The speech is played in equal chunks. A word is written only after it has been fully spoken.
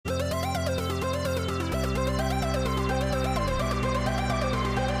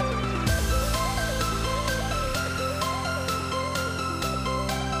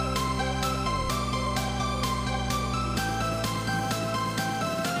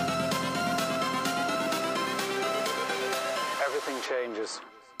changes.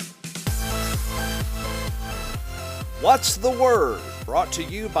 What's the Word? Brought to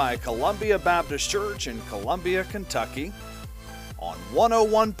you by Columbia Baptist Church in Columbia, Kentucky on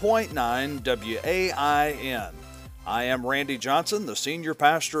 101.9 WAIN. I am Randy Johnson, the Senior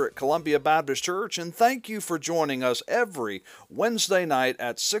Pastor at Columbia Baptist Church, and thank you for joining us every Wednesday night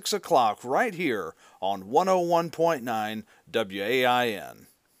at 6 o'clock right here on 101.9 WAIN.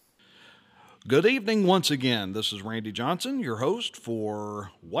 Good evening once again. This is Randy Johnson, your host for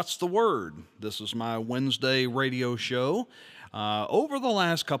What's the Word? This is my Wednesday radio show. Over the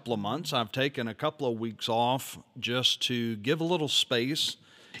last couple of months, I've taken a couple of weeks off just to give a little space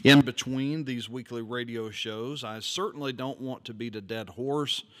in between these weekly radio shows. I certainly don't want to beat a dead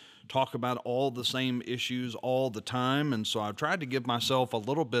horse, talk about all the same issues all the time, and so I've tried to give myself a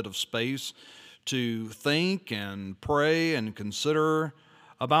little bit of space to think and pray and consider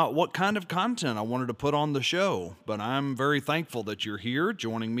about what kind of content I wanted to put on the show. But I'm very thankful that you're here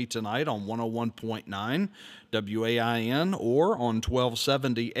joining me tonight on 101.9 WAIN or on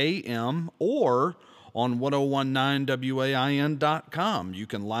 1270 AM or on 1019wain.com. You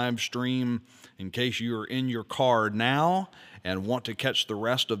can live stream in case you're in your car now and want to catch the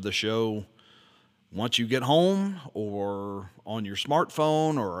rest of the show once you get home, or on your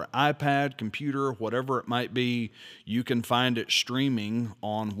smartphone or iPad, computer, whatever it might be. You can find it streaming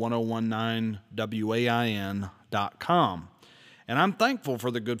on 1019wain.com. And I'm thankful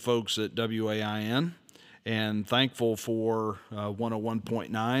for the good folks at WAIN and thankful for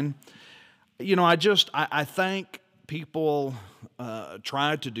 101.9. You know, I thank people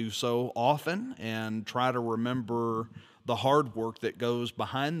try to do so often and try to remember the hard work that goes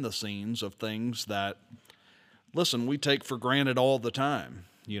behind the scenes of things that, listen, we take for granted all the time.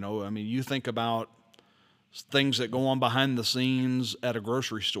 You know, I mean, you think about things that go on behind the scenes at a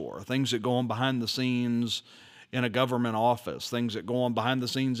grocery store, things that go on behind the scenes in a government office, things that go on behind the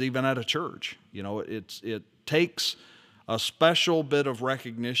scenes even at a church. You know, it takes a special bit of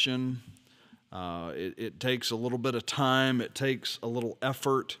recognition. It takes a little bit of time. It takes a little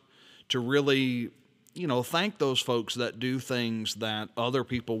effort to really, you know, thank those folks that do things that other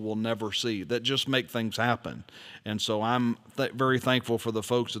people will never see, that just make things happen. And so I'm very thankful for the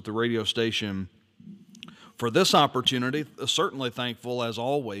folks at the radio station for this opportunity. Certainly thankful, as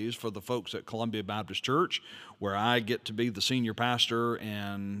always, for the folks at Columbia Baptist Church, where I get to be the senior pastor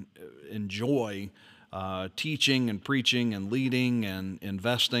and enjoy teaching and preaching and leading and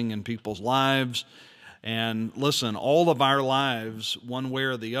investing in people's lives. And listen, all of our lives, one way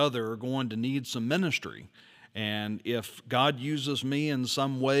or the other, are going to need some ministry. And if God uses me in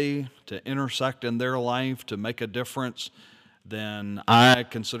some way to intersect in their life, to make a difference, then I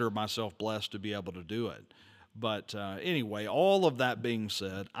consider myself blessed to be able to do it. But anyway, all of that being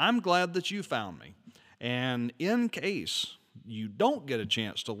said, I'm glad that you found me. And in case you don't get a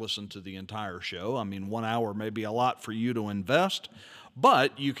chance to listen to the entire show, I mean, 1 hour may be a lot for you to invest,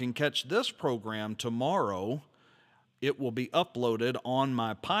 but you can catch this program tomorrow. It will be uploaded on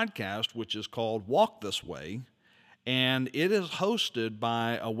my podcast, which is called Walk This Way, and it is hosted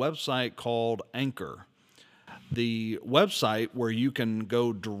by a website called Anchor. The website where you can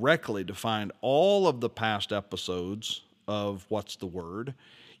go directly to find all of the past episodes of What's the Word.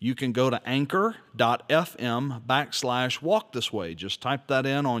 You can go to anchor.fm/walkthisway. Just type that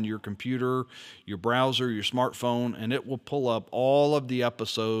in on your computer, your browser, your smartphone, and it will pull up all of the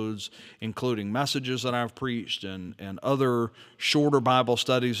episodes, including messages that I've preached and other shorter Bible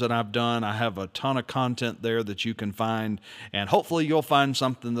studies that I've done. I have a ton of content there that you can find, and hopefully you'll find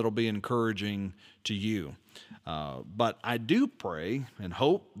something that'll be encouraging to you. But I do pray and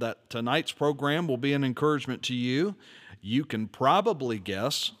hope that tonight's program will be an encouragement to you. You can probably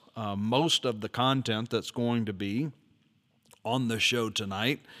guess most of the content that's going to be on the show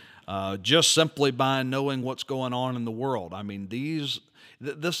tonight, just simply by knowing what's going on in the world. I mean,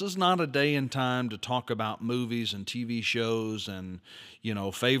 this is not a day and time to talk about movies and TV shows and, you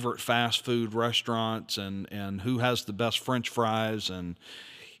know, favorite fast food restaurants and who has the best French fries. And,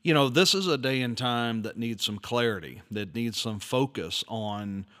 you know, this is a day and time that needs some clarity, that needs some focus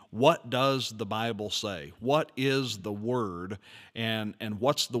on what does the Bible say? What is the Word? And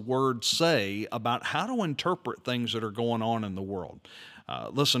what's the Word say about how to interpret things that are going on in the world?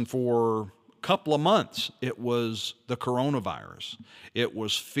 Listen, for a couple of months, it was the coronavirus. It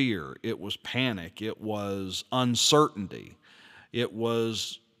was fear. It was panic. It was uncertainty. It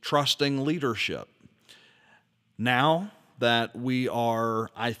was trusting leadership. Now that we are,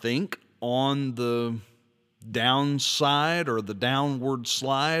 I think, on the downside or the downward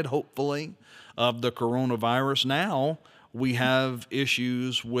slide, hopefully, of the coronavirus, now we have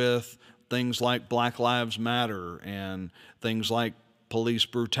issues with things like Black Lives Matter and things like police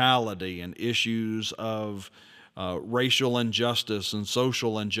brutality and issues of racial injustice and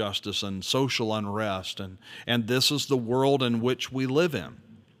social unrest. And this is the world in which we live in.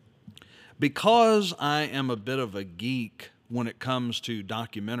 Because I am a bit of a geek when it comes to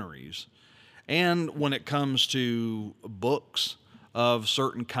documentaries and when it comes to books of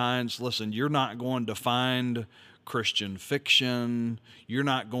certain kinds, listen, you're not going to find Christian fiction. You're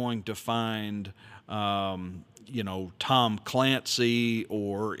not going to find, Tom Clancy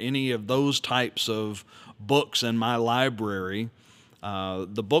or any of those types of books in my library.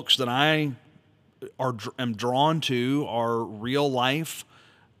 The books that I am drawn to are real life,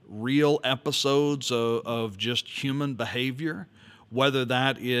 real episodes of just human behavior, whether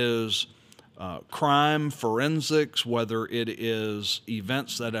that is crime, forensics, whether it is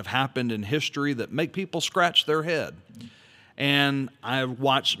events that have happened in history that make people scratch their head. And I've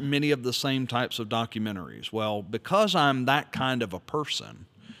watched many of the same types of documentaries. Well, because I'm that kind of a person,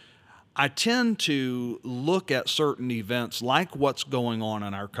 I tend to look at certain events like what's going on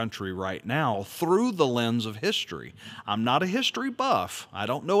in our country right now through the lens of history. I'm not a history buff. I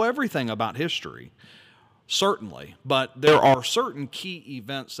don't know everything about history, certainly, but there are certain key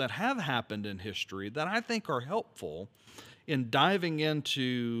events that have happened in history that I think are helpful in diving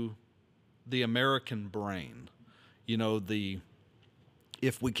into the American brain.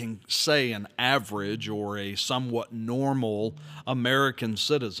 If we can say an average or a somewhat normal American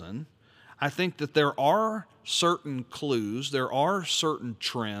citizen, I think that there are certain clues, there are certain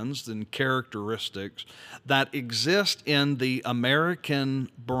trends and characteristics that exist in the American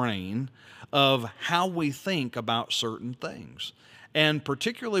brain of how we think about certain things. And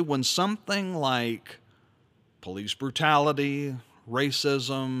particularly when something like police brutality,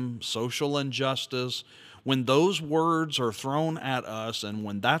 racism, social injustice, when those words are thrown at us and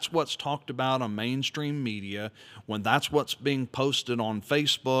when that's what's talked about on mainstream media, when that's what's being posted on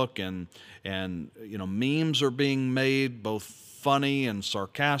Facebook and memes are being made, both funny and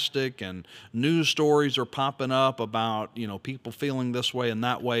sarcastic, and news stories are popping up about, people feeling this way and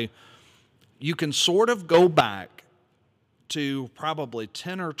that way, you can sort of go back to probably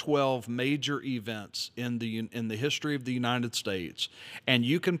 10 or 12 major events in the history of the United States, and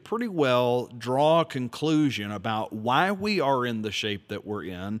you can pretty well draw a conclusion about why we are in the shape that we're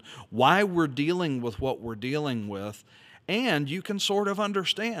in, why we're dealing with what we're dealing with, and you can sort of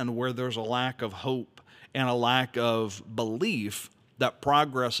understand where there's a lack of hope and a lack of belief that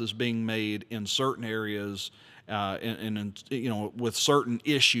progress is being made in certain areas, with certain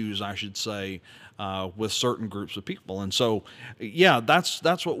issues, I should say, with certain groups of people. And so,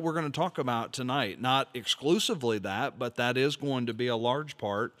 that's what we're going to talk about tonight. Not exclusively that, but that is going to be a large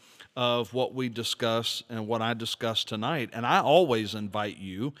part of what we discuss and what I discuss tonight. And I always invite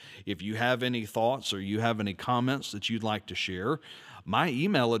you, if you have any thoughts or you have any comments that you'd like to share, my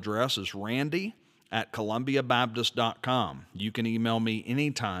email address is randy@columbiabaptist.com. You can email me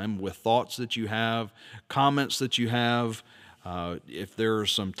anytime with thoughts that you have, comments that you have. If there are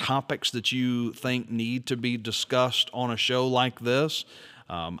some topics that you think need to be discussed on a show like this,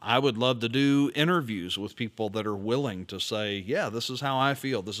 I would love to do interviews with people that are willing to say, this is how I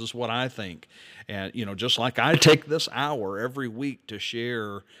feel, this is what I think. And, just like I take this hour every week to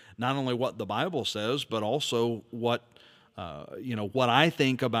share not only what the Bible says, but also what I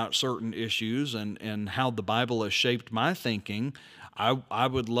think about certain issues and how the Bible has shaped my thinking. I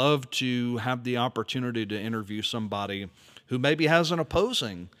would love to have the opportunity to interview somebody who maybe has an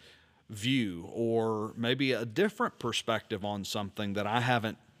opposing view or maybe a different perspective on something that I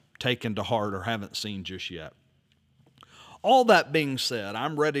haven't taken to heart or haven't seen just yet. All that being said,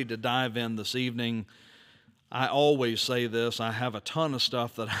 I'm ready to dive in this evening. I always say this, I have a ton of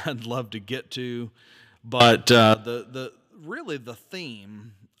stuff that I'd love to get to, but really the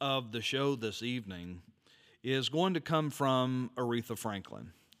theme of the show this evening is going to come from Aretha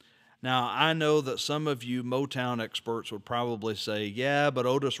Franklin. Now, I know that some of you Motown experts would probably say, but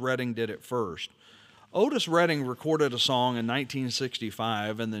Otis Redding did it first. Otis Redding recorded a song in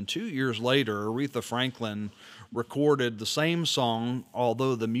 1965, and then 2 years later, Aretha Franklin recorded the same song,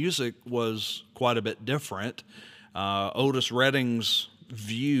 although the music was quite a bit different. Otis Redding's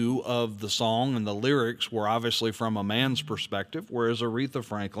view of the song and the lyrics were obviously from a man's perspective, whereas Aretha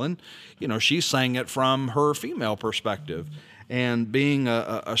Franklin, she sang it from her female perspective. And being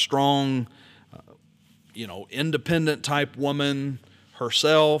a strong, independent type woman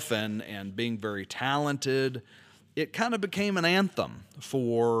herself and being very talented, it kind of became an anthem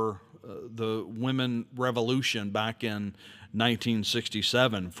for the women revolution back in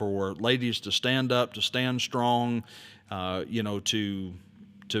 1967, for ladies to stand up, to stand strong, to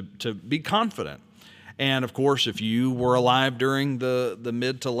to be confident. And of course, if you were alive during the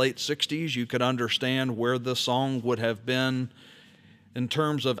mid to late 60s, you could understand where the song would have been in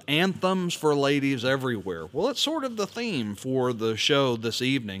terms of anthems for ladies everywhere. Well, it's sort of the theme for the show this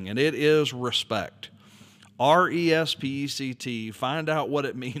evening, and it is respect. R-E-S-P-E-C-T. Find out what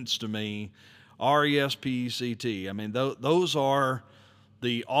it means to me. R-E-S-P-E-C-T. I mean, those are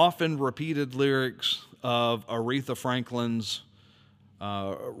the often repeated lyrics of Aretha Franklin's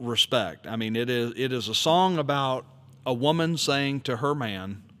Respect. I mean, it is a song about a woman saying to her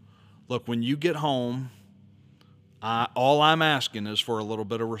man, look, when you get home, all I'm asking is for a little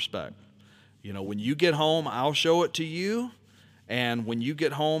bit of respect. You know, when you get home, I'll show it to you, and when you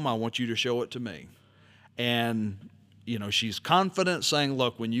get home, I want you to show it to me. And, you know, she's confident, saying,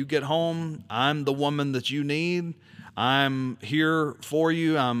 look, when you get home, I'm the woman that you need. I'm here for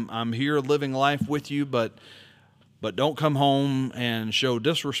you. I'm here living life with you, but don't come home and show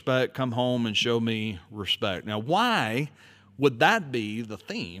disrespect. Come home and show me respect. Now, why would that be the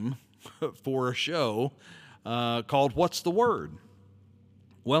theme for a show called What's the Word?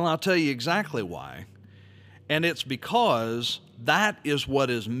 Well, I'll tell you exactly why. And it's because that is what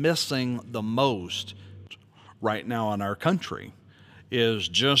is missing the most right now in our country, is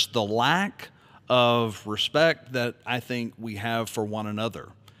just the lack of respect that I think we have for one another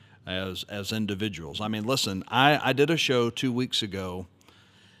as individuals. I mean, listen, I did a show 2 weeks ago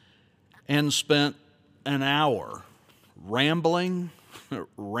and spent an hour rambling,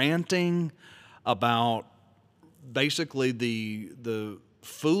 ranting about basically the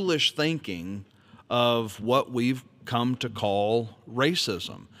foolish thinking of what we've come to call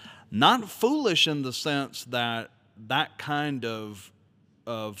racism. Not foolish in the sense that that kind of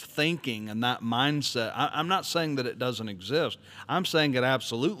thinking and that mindset, I'm not saying that it doesn't exist. I'm saying it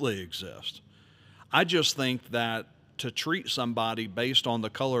absolutely exists. I just think that to treat somebody based on the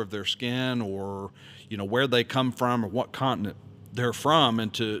color of their skin, or, you know, where they come from or what continent they're from,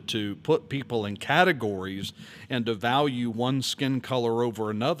 and to put people in categories and to value one skin color over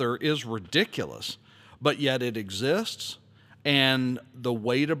another is ridiculous. But yet it exists, and the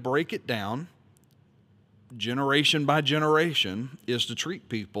way to break it down, generation by generation, is to treat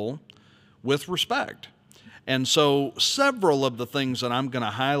people with respect. And so several of the things that I'm going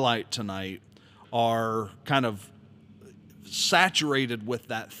to highlight tonight are kind of saturated with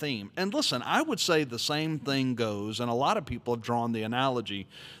that theme. And listen, I would say the same thing goes, and a lot of people have drawn the analogy,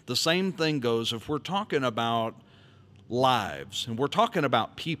 the same thing goes if we're talking about lives, and we're talking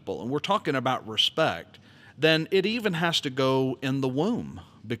about people, and we're talking about respect, then it even has to go in the womb.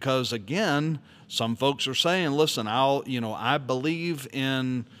 Because again, some folks are saying, listen, I believe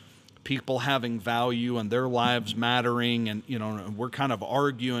in people having value and their lives mattering, and, you know, we're kind of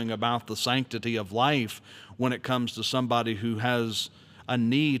arguing about the sanctity of life when it comes to somebody who has a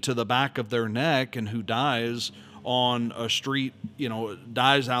knee to the back of their neck and who dies on a street, you know,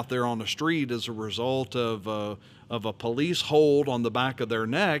 dies out there on the street as a result of a police hold on the back of their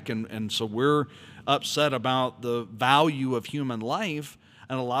neck. And so we're upset about the value of human life.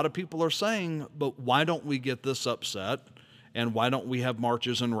 And a lot of people are saying, but why don't we get this upset? And why don't we have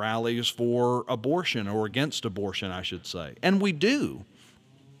marches and rallies for abortion, or against abortion, I should say? And we do.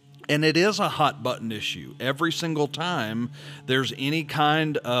 And it is a hot button issue. Every single time there's any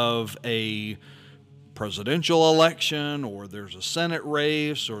kind of a presidential election, or there's a Senate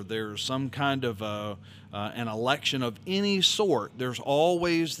race, or there's some kind of an election of any sort, there's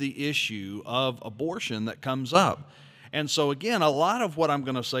always the issue of abortion that comes up. And so again, a lot of what I'm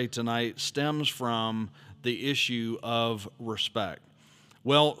going to say tonight stems from the issue of respect.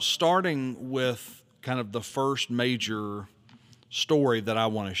 Well, starting with kind of the first major story that I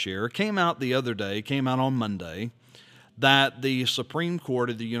want to share, came out the other day, came out on Monday, that the Supreme Court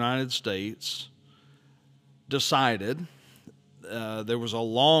of the United States decided, there was a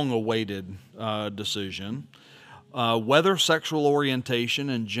long-awaited decision, whether sexual orientation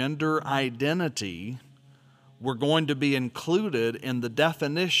and gender identity were going to be included in the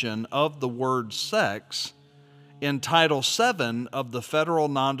definition of the word sex in Title VII of the federal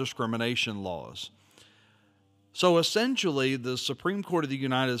non-discrimination laws. So essentially, the Supreme Court of the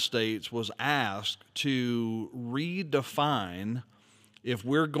United States was asked to redefine, if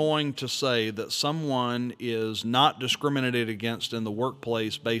we're going to say that someone is not discriminated against in the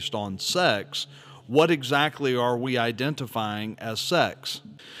workplace based on sex, what exactly are we identifying as sex?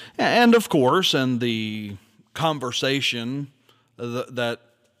 And of course, in the conversation that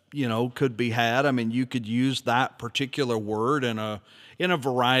you know could be had, I mean, you could use that particular word in a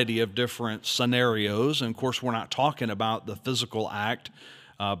variety of different scenarios. And of course, we're not talking about the physical act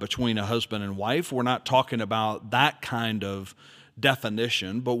between a husband and wife. We're not talking about that kind of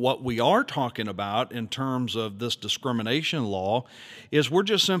definition, but what we are talking about in terms of this discrimination law is we're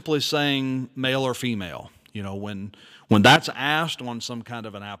just simply saying male or female. When that's asked on some kind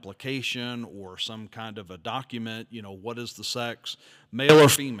of an application or some kind of a document, what is the sex, male or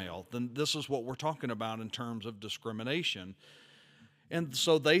female, then this is what we're talking about in terms of discrimination. And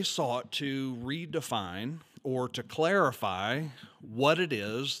so they sought to redefine or to clarify what it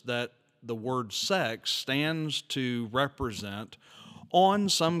is that the word sex stands to represent on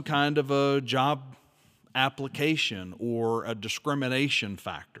some kind of a job application or a discrimination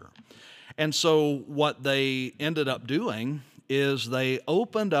factor. And so what they ended up doing is they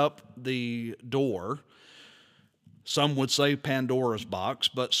opened up the door, some would say Pandora's box,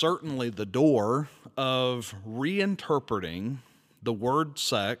 but certainly the door of reinterpreting the word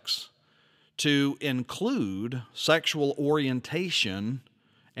sex to include sexual orientation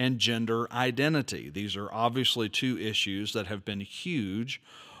and gender identity. These are obviously two issues that have been huge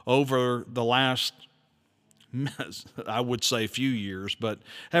over the last, I would say, few years, but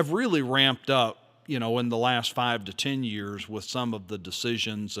have really ramped up, in the last 5 to 10 years with some of the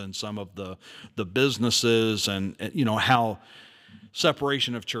decisions and some of the businesses and how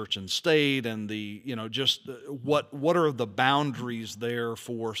separation of church and state and the, just what are the boundaries there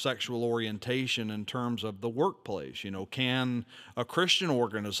for sexual orientation in terms of the workplace? Can a Christian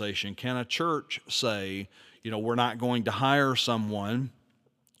organization, can a church say, we're not going to hire someone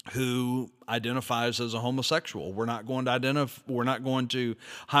who identifies as a homosexual. We're not going to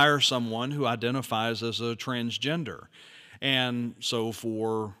hire someone who identifies as a transgender. And so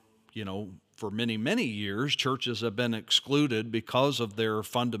for many, many years, churches have been excluded because of their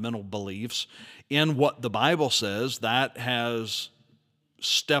fundamental beliefs in what the Bible says. That has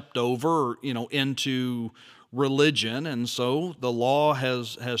stepped over, into religion, and so the law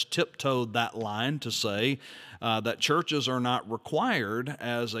has tiptoed that line to say that churches are not required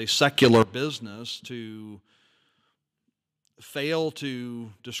as a secular business to fail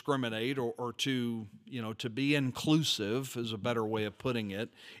to discriminate or to be inclusive is a better way of putting it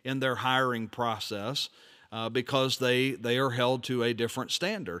in their hiring process because they are held to a different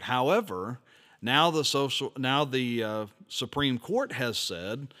standard. However, now the Supreme Court has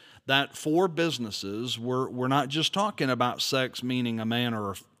said that for businesses, we're not just talking about sex meaning a man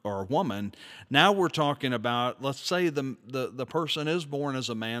or a woman. Now we're talking about, let's say the person is born as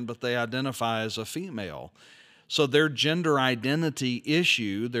a man, but they identify as a female. So their gender identity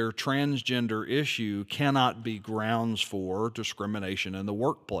issue, their transgender issue, cannot be grounds for discrimination in the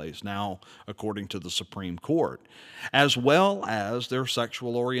workplace now, according to the Supreme Court, as well as their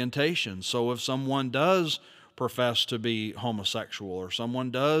sexual orientation. So if someone does profess to be homosexual or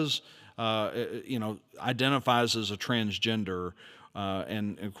someone does, identifies as a transgender,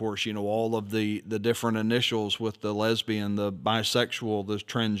 and of course, all of the different initials with the lesbian, the bisexual, the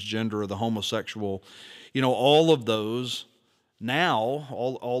transgender, the homosexual, all of those now,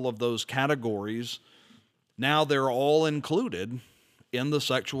 all of those categories, now they're all included in the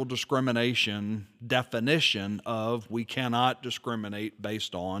sexual discrimination definition of we cannot discriminate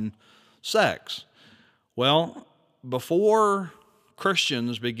based on sex. Well, before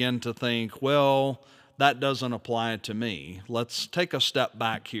Christians begin to think, well, that doesn't apply to me, let's take a step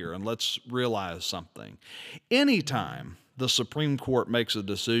back here and let's realize something. Anytime the Supreme Court makes a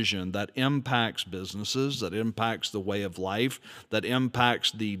decision that impacts businesses, that impacts the way of life, that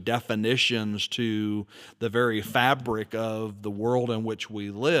impacts the definitions to the very fabric of the world in which we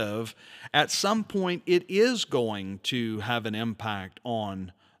live, at some point it is going to have an impact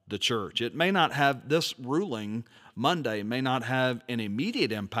on the church. It may not have, this ruling Monday may not have an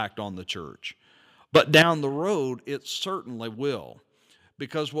immediate impact on the church, but down the road it certainly will.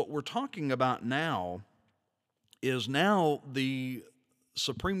 Because what we're talking about now is now the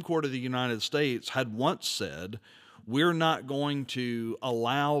Supreme Court of the United States had once said, we're not going to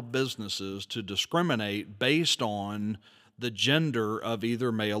allow businesses to discriminate based on the gender of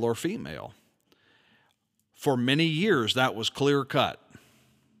either male or female. For many years, that was clear cut.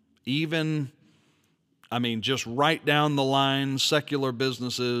 Just right down the line, secular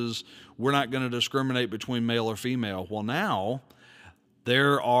businesses, we're not going to discriminate between male or female. Well, now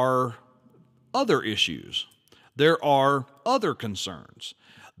there are other issues. There are other concerns.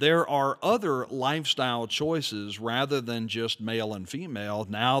 There are other lifestyle choices rather than just male and female.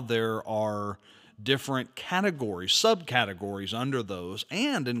 Now there are different categories, subcategories under those,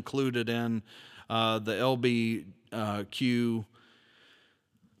 and included in the LBQ,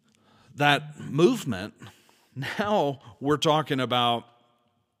 that movement. Now we're talking about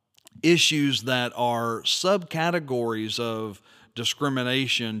issues that are subcategories of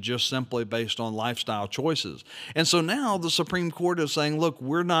discrimination just simply based on lifestyle choices. And so now the Supreme Court is saying, look,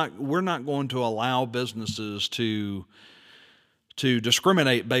 we're not going to allow businesses to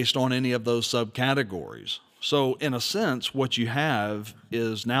discriminate based on any of those subcategories. So in a sense, what you have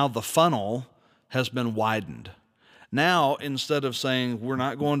is now the funnel has been widened. Now, instead of saying we're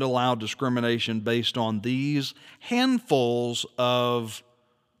not going to allow discrimination based on these handfuls of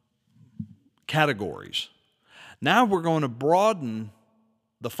categories, now we're going to broaden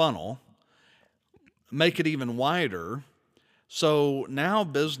the funnel, make it even wider. So now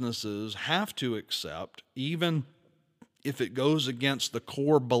businesses have to accept, even if it goes against the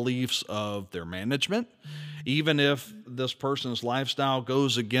core beliefs of their management, even if this person's lifestyle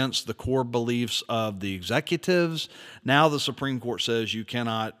goes against the core beliefs of the executives, now the Supreme Court says you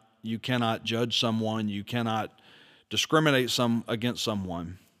cannot judge someone, you cannot discriminate against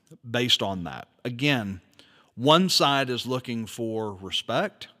someone based on that. Again, one side is looking for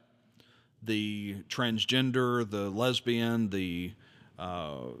respect. The transgender, the lesbian, the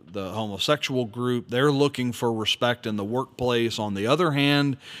homosexual group, they're looking for respect in the workplace. On the other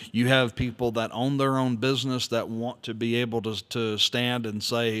hand, you have people that own their own business that want to be able to stand and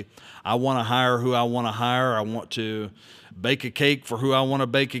say, I want to hire who I want to hire. I want to bake a cake for who I want to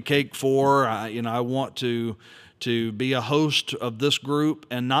bake a cake for. I want to be a host of this group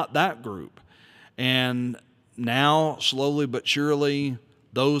and not that group. And now, slowly but surely,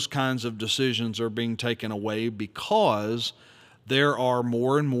 those kinds of decisions are being taken away because there are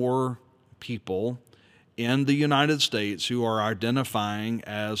more and more people in the United States who are identifying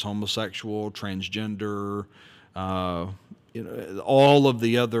as homosexual, transgender, all of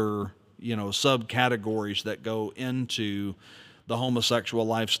the other, subcategories that go into the homosexual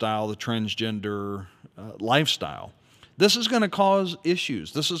lifestyle, the transgender lifestyle. This is going to cause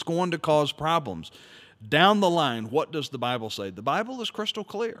issues. This is going to cause problems. Down the line, what does the Bible say? The Bible is crystal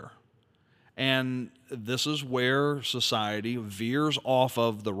clear. And this is where society veers off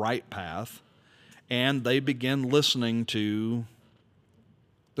of the right path and they begin listening to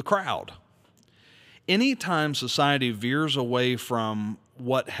the crowd. Anytime society veers away from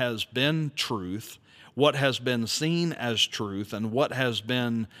what has been truth, what has been seen as truth, and what has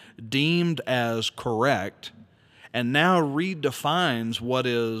been deemed as correct, and now redefines what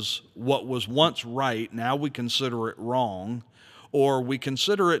was once right, now we consider it wrong, or we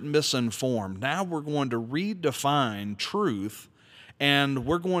consider it misinformed. Now we're going to redefine truth, and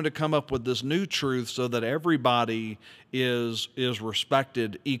we're going to come up with this new truth so that everybody is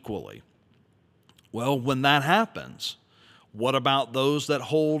respected equally. Well, when that happens, what about those that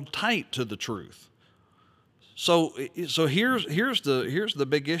hold tight to the truth? So here's the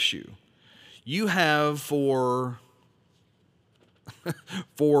big issue. You have for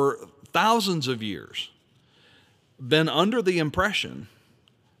thousands of years been under the impression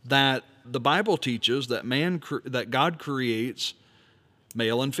that the Bible teaches that God creates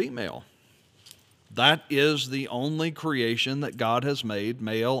male and female. That is the only creation that God has made,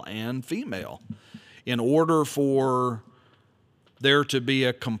 male and female. In order for there to be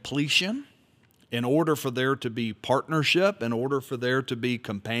a completion, in order for there to be partnership, in order for there to be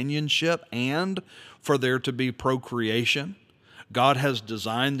companionship, and for there to be procreation, God has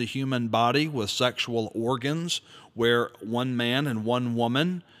designed the human body with sexual organs where one man and one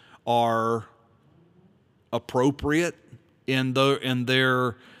woman are appropriate in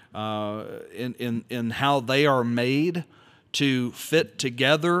how they are made to fit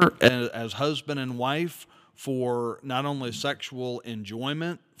together as husband and wife for not only sexual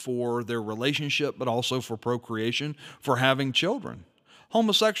enjoyment for their relationship, but also for procreation, for having children.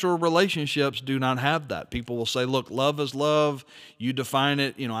 Homosexual relationships do not have that. People will say, look, love is love. You define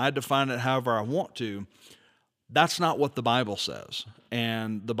it, I define it however I want to. That's not what the Bible says.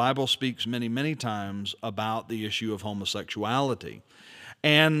 And the Bible speaks many, many times about the issue of homosexuality.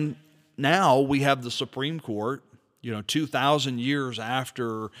 And now we have the Supreme Court, 2,000 years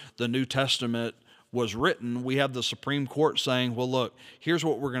after the New Testament was written, we have the Supreme Court saying, well, look, here's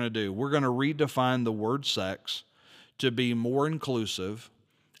what we're going to do. We're going to redefine the word sex to be more inclusive.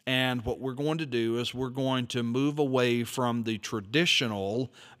 And what we're going to do is we're going to move away from the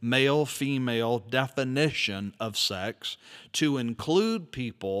traditional male-female definition of sex to include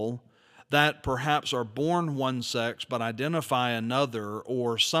people that perhaps are born one sex but identify another,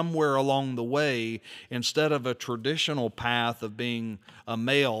 or somewhere along the way, instead of a traditional path of being a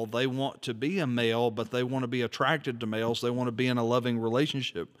male, they want to be a male, but they want to be attracted to males. They want to be in a loving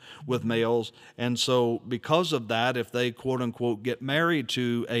relationship with males. And so because of that, if they quote unquote get married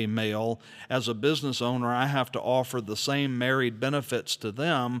to a male, as a business owner, I have to offer the same married benefits to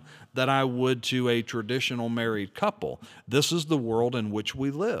them that I would to a traditional married couple. This is the world in which we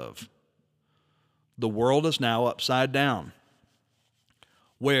live. The world is now upside down,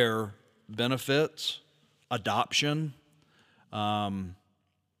 where benefits, adoption,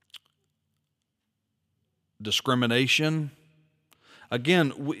 discrimination.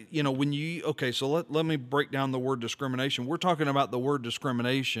 Again, let me break down the word discrimination. We're talking about the word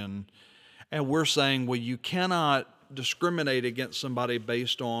discrimination, and we're saying, well, you cannot discriminate against somebody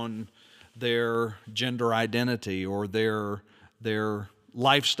based on their gender identity or their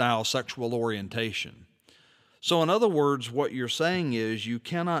lifestyle, sexual orientation. So in other words, what you're saying is you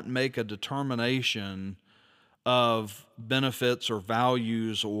cannot make a determination of benefits or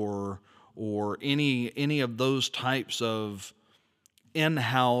values or any of those types of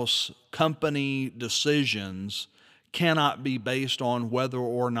in-house company decisions cannot be based on whether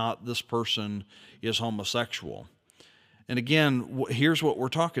or not this person is homosexual. And again, here's what we're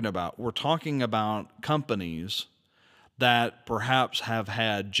talking about. We're talking about companies that perhaps have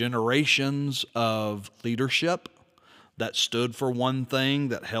had generations of leadership that stood for one thing,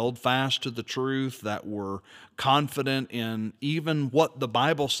 that held fast to the truth, that were confident in even what the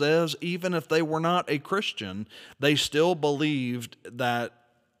Bible says. Even if they were not a Christian, they still believed that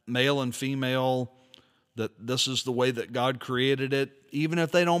male and female, that this is the way that God created it. Even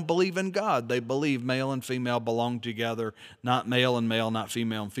if they don't believe in God, they believe male and female belong together, not male and male, not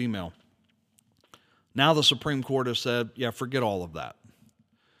female and female. Now the Supreme Court has said, yeah, forget all of that.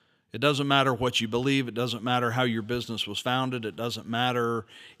 It doesn't matter what you believe. It doesn't matter how your business was founded. It doesn't matter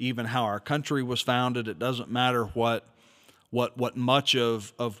even how our country was founded. It doesn't matter what much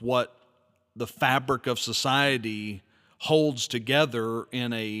of what the fabric of society holds together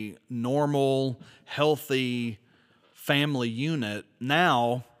in a normal, healthy family unit.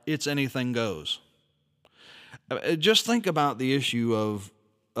 Now it's anything goes. Just think about the issue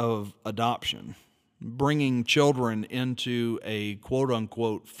of adoption. Bringing children into a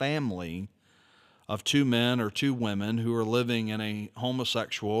quote-unquote family of two men or two women who are living in a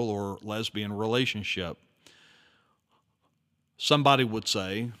homosexual or lesbian relationship. Somebody would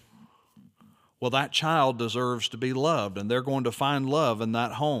say, well, that child deserves to be loved, and they're going to find love in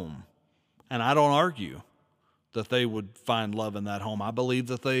that home. And I don't argue that they would find love in that home. I believe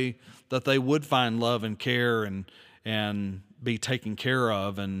that they would find love and care and be taken care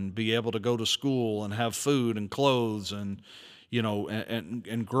of and be able to go to school and have food and clothes and,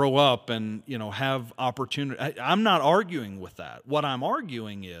 and grow up and, have opportunity. I'm not arguing with that. What I'm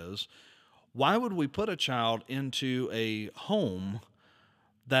arguing is, why would we put a child into a home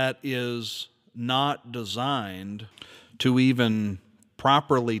that is not designed to even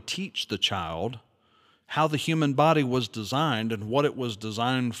properly teach the child how the human body was designed and what it was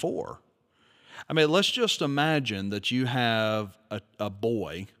designed for? I mean, let's just imagine that you have a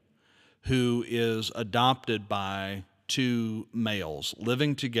boy who is adopted by two males,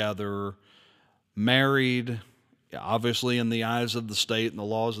 living together, married, obviously in the eyes of the state and the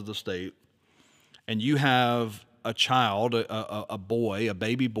laws of the state, and you have a child, a boy, a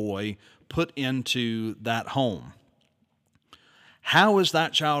baby boy, put into that home. How is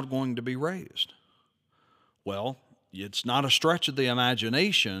that child going to be raised? Well, it's not a stretch of the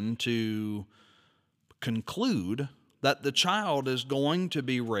imagination to conclude that the child is going to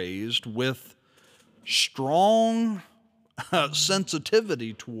be raised with strong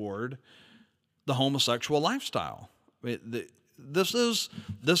sensitivity toward the homosexual lifestyle. This is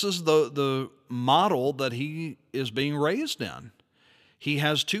the model that he is being raised in. He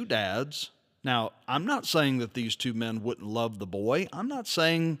has two dads. Now, I'm not saying that these two men wouldn't love the boy. I'm not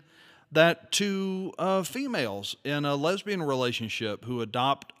saying that two females in a lesbian relationship who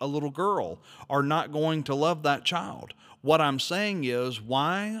adopt a little girl are not going to love that child. What I'm saying is,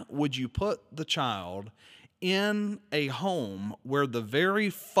 why would you put the child in a home where the very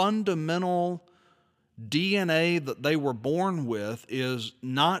fundamental DNA that they were born with is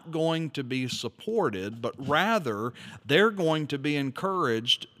not going to be supported, but rather they're going to be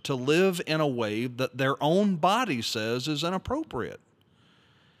encouraged to live in a way that their own body says is inappropriate?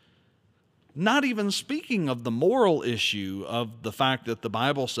 Not even speaking of the moral issue of the fact that the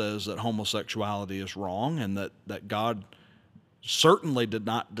Bible says that homosexuality is wrong and that God certainly did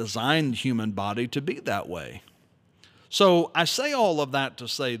not design the human body to be that way. So I say all of that to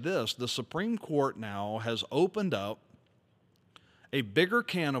say this: the Supreme Court now has opened up a bigger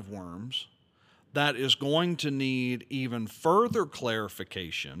can of worms that is going to need even further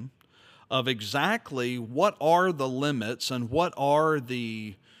clarification of exactly what are the limits and what are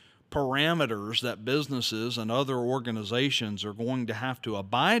the parameters that businesses and other organizations are going to have to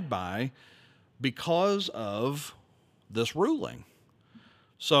abide by because of this ruling.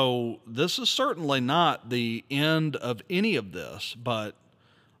 So this is certainly not the end of any of this, but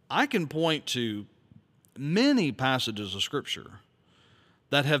I can point to many passages of Scripture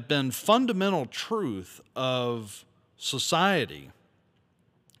that have been fundamental truth of society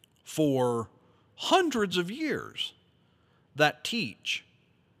for hundreds of years that teach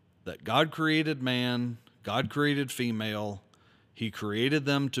that God created man, God created female, He created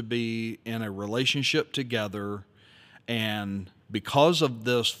them to be in a relationship together, and because of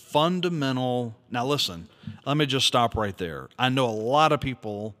this fundamental... Now listen, let me just stop right there. I know a lot of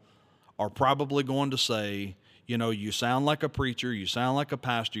people are probably going to say, you know, you sound like a preacher, you sound like a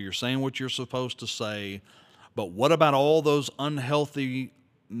pastor, you're saying what you're supposed to say, but what about all those unhealthy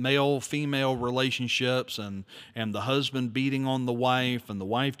male-female relationships and the husband beating on the wife and the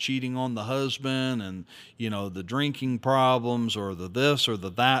wife cheating on the husband and, you know, the drinking problems or the this or the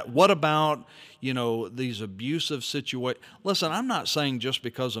that? What about, you know, these abusive situations? Listen, I'm not saying just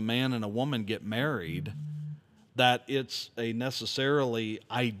because a man and a woman get married that it's a necessarily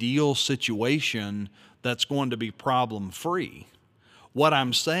ideal situation that's going to be problem-free. What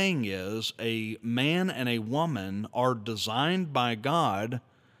I'm saying is a man and a woman are designed by God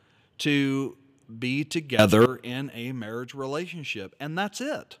to be together in a marriage relationship, and that's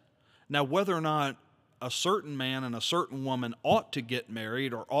it. Now, whether or not a certain man and a certain woman ought to get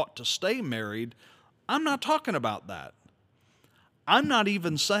married or ought to stay married, I'm not talking about that. I'm not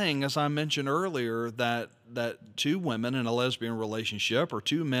even saying, as I mentioned earlier, that two women in a lesbian relationship or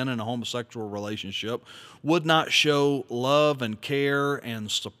two men in a homosexual relationship would not show love and care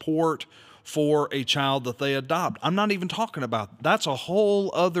and support for a child that they adopt. I'm not even talking about that. That's a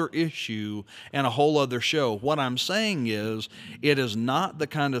whole other issue and a whole other show. What I'm saying is it is not the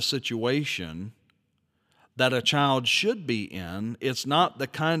kind of situation that a child should be in. It's not the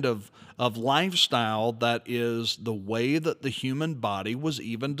kind of lifestyle that is the way that the human body was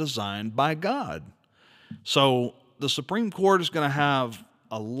even designed by God. So the Supreme Court is going to have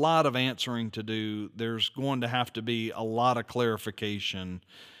a lot of answering to do. There's going to have to be a lot of clarification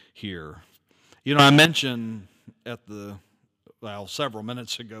here. You know, I mentioned several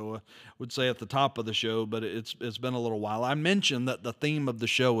minutes ago, I would say at the top of the show, but it's been a little while. I mentioned that the theme of the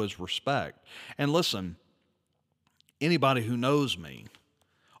show is respect. And listen, anybody who knows me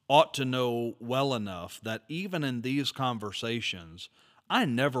ought to know well enough that even in these conversations, I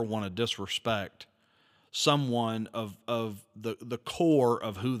never want to disrespect someone of the core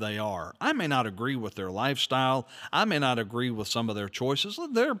of who they are. I may not agree with their lifestyle. I may not agree with some of their choices.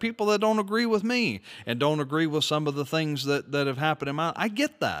 There are people that don't agree with me and don't agree with some of the things that have happened in my... I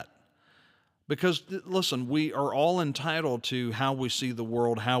get that. Because, listen, we are all entitled to how we see the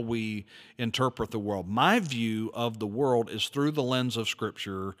world, how we interpret the world. My view of the world is through the lens of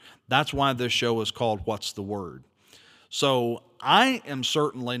Scripture. That's why this show is called What's the Word? So I am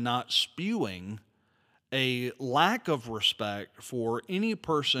certainly not spewing a lack of respect for any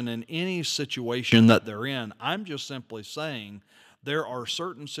person in any situation that they're in. I'm just simply saying there are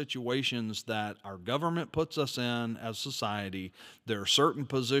certain situations that our government puts us in as society. There are certain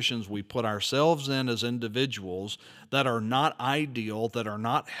positions we put ourselves in as individuals that are not ideal, that are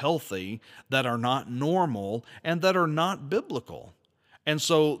not healthy, that are not normal, and that are not biblical. And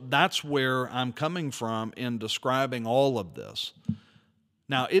so that's where I'm coming from in describing all of this.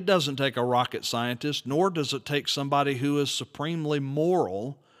 Now, it doesn't take a rocket scientist, nor does it take somebody who is supremely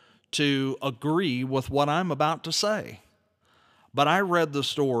moral to agree with what I'm about to say. But I read the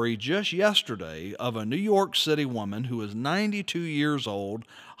story just yesterday of a New York City woman who is 92 years old,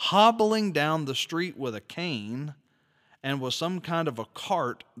 hobbling down the street with a cane and with some kind of a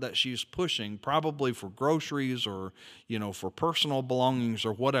cart that she's pushing, probably for groceries or, for personal belongings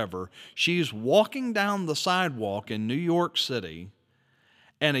or whatever. She's walking down the sidewalk in New York City,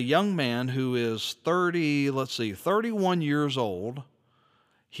 and a young man who is 31 years old,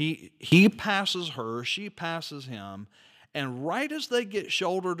 he passes her, she passes him, and right as they get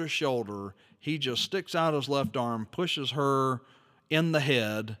shoulder to shoulder, he just sticks out his left arm, pushes her in the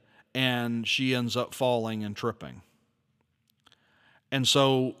head, and she ends up falling and tripping. And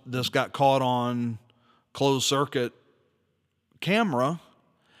so this got caught on closed circuit camera,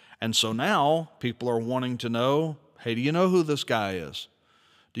 and so now people are wanting to know, hey, do you know who this guy is?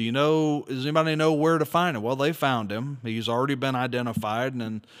 Does anybody know where to find him? Well, they found him. He's already been identified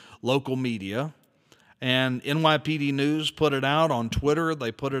in local media. And NYPD News put it out on Twitter.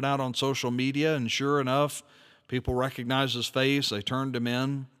 They put it out on social media. And sure enough, people recognized his face. They turned him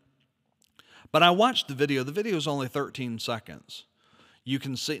in. But I watched the video. The video is only 13 seconds. You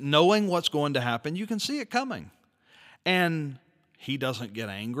can see, knowing what's going to happen, you can see it coming. And he doesn't get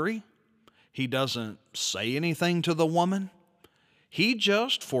angry. He doesn't say anything to the woman. He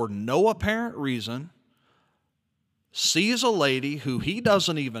just, for no apparent reason, sees a lady who he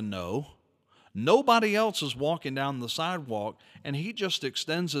doesn't even know. Nobody else is walking down the sidewalk, and he just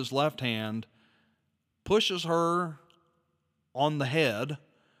extends his left hand, pushes her on the head,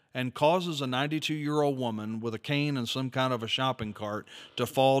 and causes a 92-year-old woman with a cane and some kind of a shopping cart to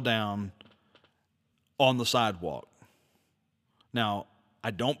fall down on the sidewalk. Now,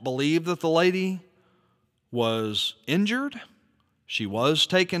 I don't believe that the lady was injured. She was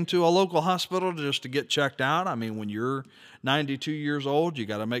taken to a local hospital just to get checked out. I mean, when you're 92 years old, you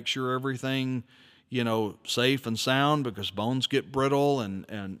got to make sure everything, safe and sound, because bones get brittle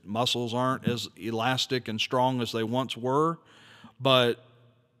and muscles aren't as elastic and strong as they once were. But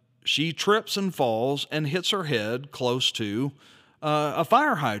she trips and falls and hits her head close to a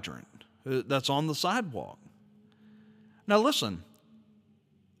fire hydrant that's on the sidewalk. Now listen,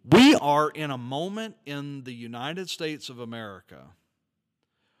 we are in a moment in the United States of America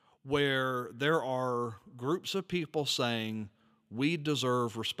where there are groups of people saying we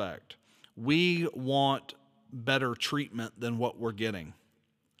deserve respect. We want better treatment than what we're getting.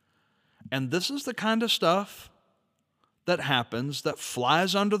 And this is the kind of stuff that happens, that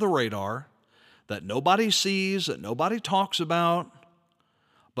flies under the radar, that nobody sees, that nobody talks about.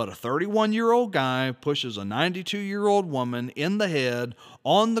 But a 31-year-old guy pushes a 92-year-old woman in the head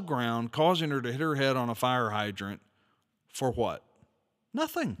on the ground, causing her to hit her head on a fire hydrant. For what?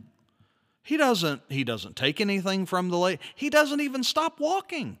 Nothing. He doesn't take anything from the lady. He doesn't even stop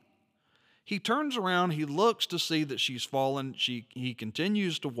walking. He turns around, he looks to see that she's fallen. He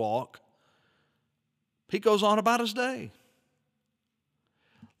continues to walk. He goes on about his day.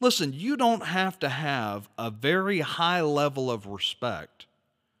 Listen, you don't have to have a very high level of respect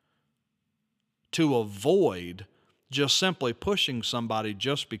to avoid just simply pushing somebody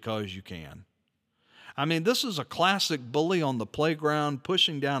just because you can. I mean, this is a classic bully on the playground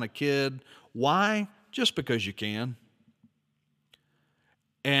pushing down a kid. Why? Just because you can.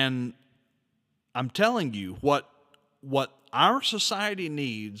 And I'm telling you, what our society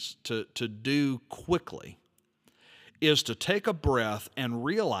needs to do quickly is to take a breath and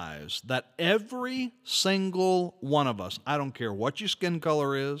realize that every single one of us, I don't care what your skin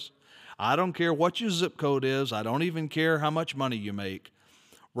color is, I don't care what your zip code is, I don't even care how much money you make,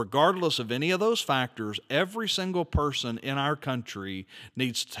 regardless of any of those factors, every single person in our country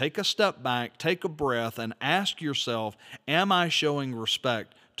needs to take a step back, take a breath, and ask yourself, am I showing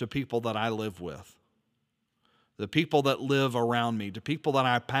respect to people that I live with? The people that live around me, the people that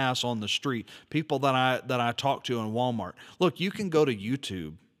I pass on the street, people that I talk to in Walmart. Look, you can go to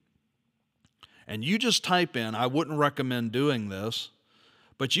YouTube and you just type in, I wouldn't recommend doing this,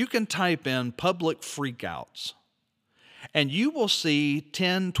 but you can type in public freakouts. And you will see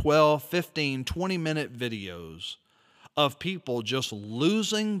 10, 12, 15, 20-minute videos of people just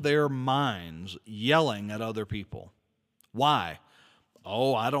losing their minds yelling at other people. Why?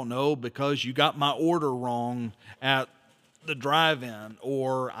 Oh, I don't know, because you got my order wrong at the drive-in,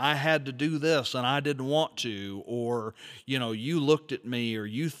 or I had to do this and I didn't want to, or, you looked at me, or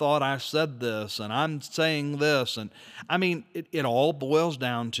you thought I said this and I'm saying this. And I mean, it all boils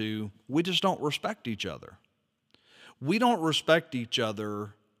down to we just don't respect each other. We don't respect each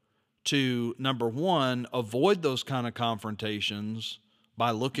other to, number one, avoid those kind of confrontations by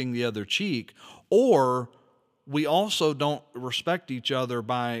looking the other cheek, or we also don't respect each other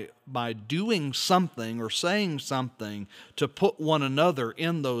by doing something or saying something to put one another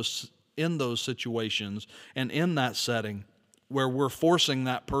in those situations and in that setting where we're forcing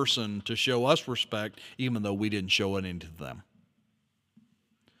that person to show us respect even though we didn't show any to them.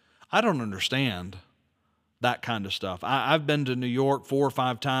 I don't understand that kind of stuff. I've been to New York 4 or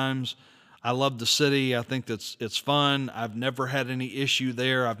 5 times. I love the city. I think it's fun. I've never had any issue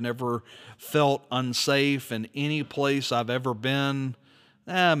there. I've never felt unsafe in any place I've ever been.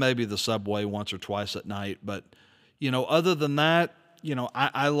 Maybe the subway once or twice at night. But, other than that,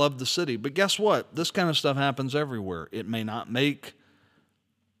 I love the city. But guess what? This kind of stuff happens everywhere. It may not make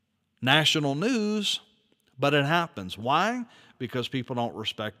national news, but it happens. Why? Because people don't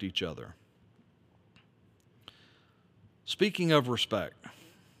respect each other. Speaking of respect,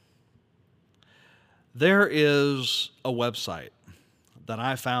 there is a website that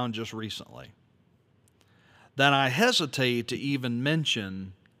I found just recently that I hesitate to even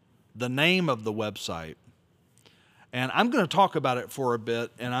mention the name of the website. And I'm going to talk about it for a bit,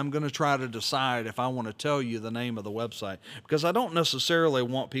 and I'm going to try to decide if I want to tell you the name of the website, because I don't necessarily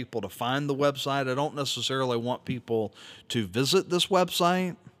want people to find the website. I don't necessarily want people to visit this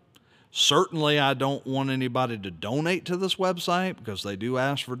website. Certainly, I don't want anybody to donate to this website, because they do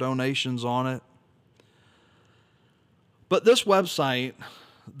ask for donations on it. But this website,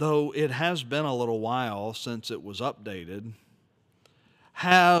 though it has been a little while since it was updated,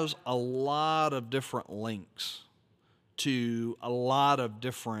 has a lot of different links to a lot of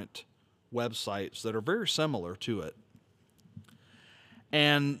different websites that are very similar to it.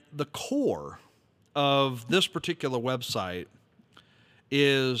 And the core of this particular website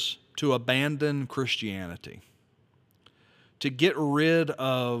is to abandon Christianity, to get rid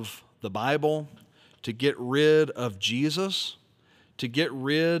of the Bible, to get rid of Jesus, to get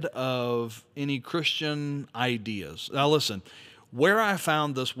rid of any Christian ideas. Now listen, where I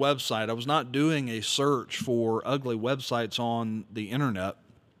found this website, I was not doing a search for ugly websites on the internet,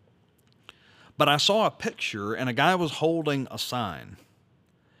 but I saw a picture and a guy was holding a sign.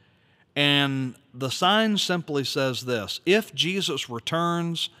 And the sign simply says this: if Jesus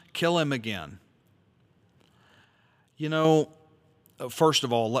returns, kill him again. You know, first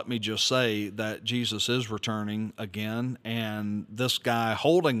of all, let me just say that Jesus is returning again, and this guy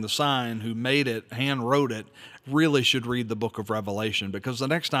holding the sign who made it, hand wrote it, really should read the book of Revelation, because the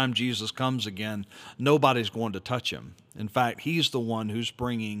next time Jesus comes again, nobody's going to touch him. In fact, he's the one who's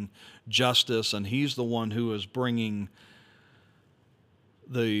bringing justice, and he's the one who is bringing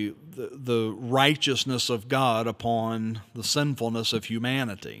the righteousness of God upon the sinfulness of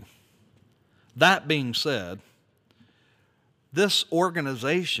humanity. That being said, this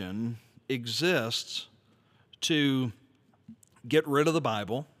organization exists to get rid of the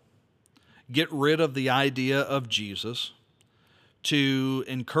Bible, get rid of the idea of Jesus, to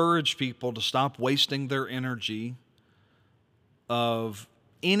encourage people to stop wasting their energy of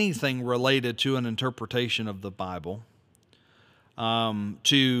anything related to an interpretation of the Bible,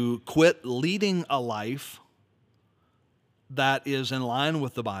 to quit leading a life that is in line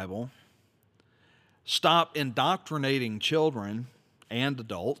with the Bible, stop indoctrinating children and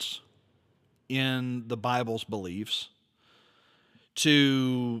adults in the Bible's beliefs,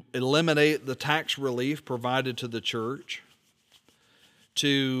 to eliminate the tax relief provided to the church,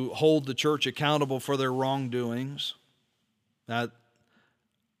 to hold the church accountable for their wrongdoings.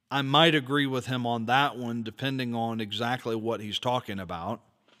 I might agree with him on that one, depending on exactly what he's talking about.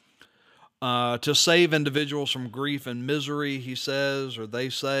 To save individuals from grief and misery, he says, or they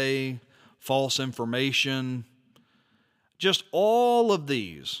say, false information, just all of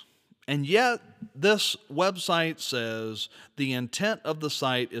these. And yet, this website says the intent of the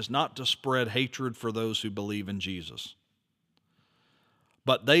site is not to spread hatred for those who believe in Jesus,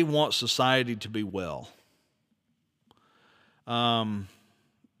 but they want society to be well.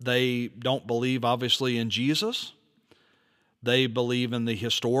 They don't believe, obviously, in Jesus. They believe in the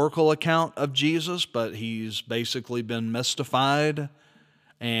historical account of Jesus, but he's basically been mystified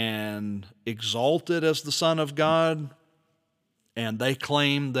and exalted as the Son of God, and they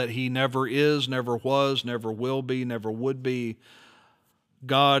claim that he never is, never was, never will be, never would be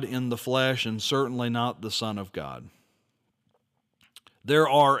God in the flesh, and certainly not the Son of God. There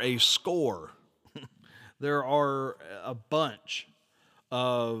are a score, there are a bunch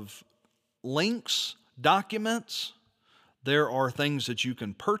of links, documents. There are things that you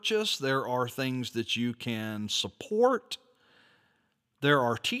can purchase. There are things that you can support. There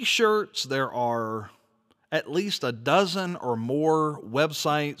are t-shirts. There are at least a dozen or more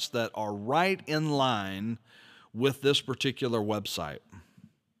websites that are right in line with this particular website.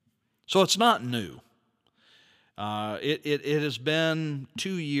 So it's not new. It has been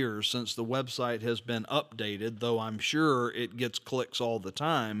 2 years since the website has been updated, though I'm sure it gets clicks all the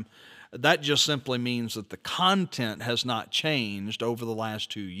time. That just simply means that the content has not changed over the last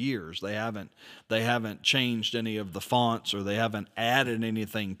 2 years. They haven't changed any of the fonts, or they haven't added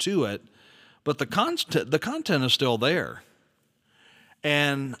anything to it, but the content is still there.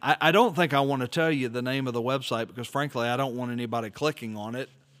 And I don't think I want to tell you the name of the website, because frankly I don't want anybody clicking on it.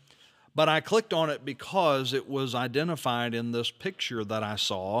 But I clicked on it because it was identified in this picture that I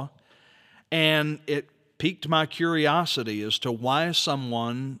saw, and it piqued my curiosity as to why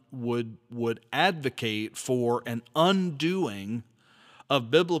someone would advocate for an undoing of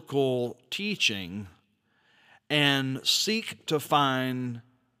biblical teaching and seek to find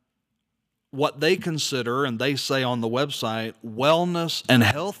what they consider, and they say on the website, wellness and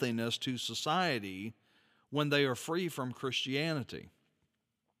healthiness to society when they are free from Christianity.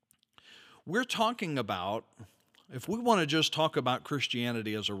 We're talking about, if we want to just talk about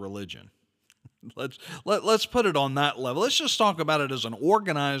Christianity as a religion, let's put it on that level. Let's just talk about it as an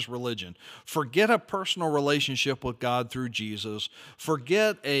organized religion. Forget a personal relationship with God through Jesus.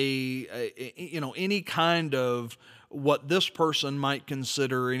 Forget any kind of what this person might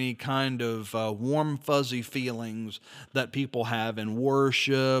consider any kind of warm, fuzzy feelings that people have in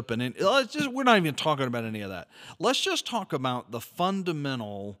worship. And we're not even talking about any of that. Let's just talk about the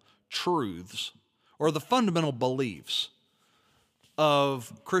fundamental truths or the fundamental beliefs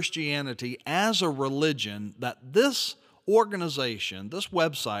of Christianity as a religion that this organization, this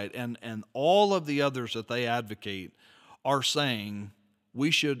website, and all of the others that they advocate are saying we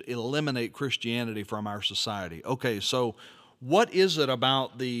should eliminate Christianity from our society. Okay, so what is it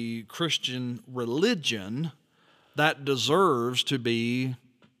about the Christian religion that deserves to be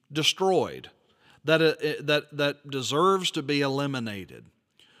destroyed, that deserves to be eliminated?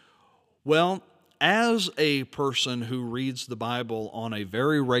 Well, as a person who reads the Bible on a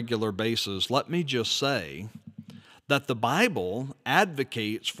very regular basis, let me just say that the Bible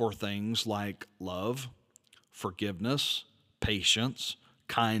advocates for things like love, forgiveness, patience,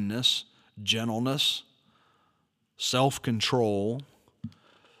 kindness, gentleness, self-control,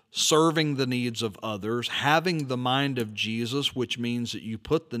 serving the needs of others, having the mind of Jesus, which means that you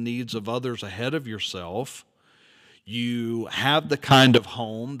put the needs of others ahead of yourself. You have the kind of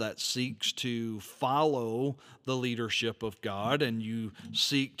home that seeks to follow the leadership of God, and you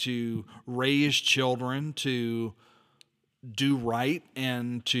seek to raise children to do right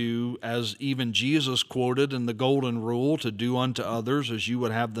and to, as even Jesus quoted in the Golden Rule, to do unto others as you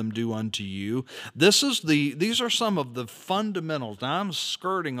would have them do unto you. These are some of the fundamentals. Now I'm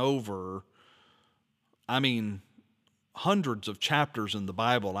skirting over, hundreds of chapters in the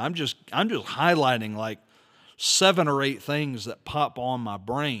Bible. I'm just highlighting like 7 or 8 things that pop on my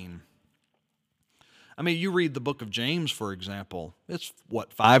brain. You read the book of James, for example. It's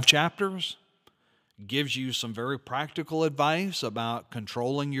 5 chapters? Gives you some very practical advice about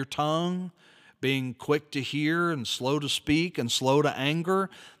controlling your tongue, being quick to hear and slow to speak and slow to anger.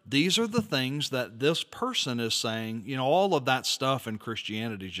 These are the things that this person is saying, all of that stuff in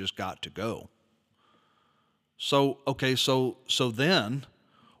Christianity just got to go. So then,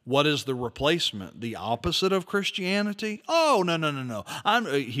 what is the replacement? The opposite of Christianity? Oh,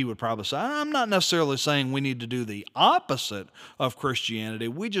 no. He would probably say, I'm not necessarily saying we need to do the opposite of Christianity.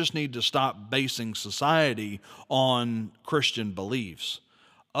 We just need to stop basing society on Christian beliefs.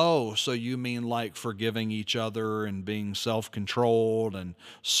 Oh, so you mean like forgiving each other and being self-controlled and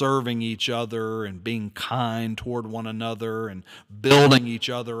serving each other and being kind toward one another and building each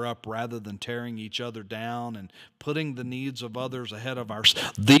other up rather than tearing each other down and putting the needs of others ahead of ours.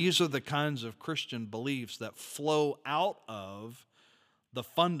 These are the kinds of Christian beliefs that flow out of the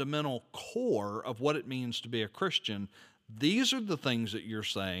fundamental core of what it means to be a Christian. These are the things that you're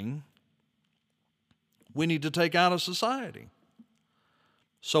saying we need to take out of society.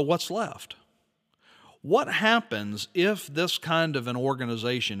 So what's left? What happens if this kind of an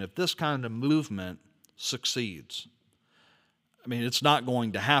organization, if this kind of movement succeeds? It's not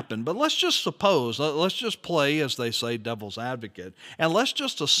going to happen, but let's just suppose, let's just play, as they say, devil's advocate, and let's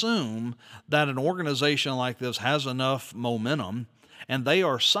just assume that an organization like this has enough momentum, and they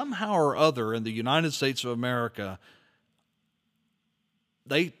are somehow or other in the United States of America,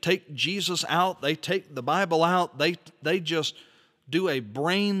 they take Jesus out, they take the Bible out, they just do a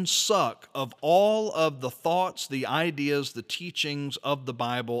brain suck of all of the thoughts, the ideas, the teachings of the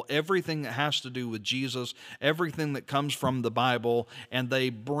Bible, everything that has to do with Jesus, everything that comes from the Bible, and they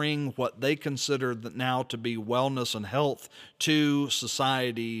bring what they consider now to be wellness and health to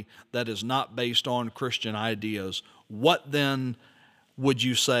society that is not based on Christian ideas. What then would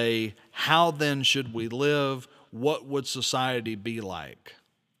you say? How then should we live? What would society be like?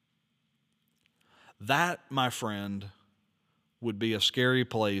 That, my friend, would be a scary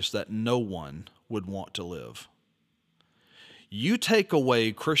place that no one would want to live. You take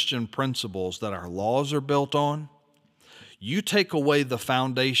away Christian principles that our laws are built on. You take away the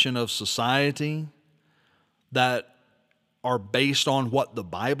foundation of society that are based on what the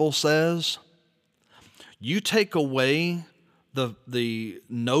Bible says. You take away the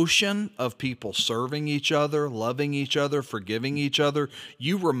notion of people serving each other, loving each other, forgiving each other.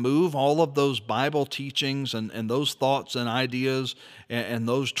 You remove all of those Bible teachings and those thoughts and ideas and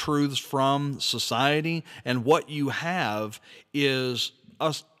those truths from society, and what you have is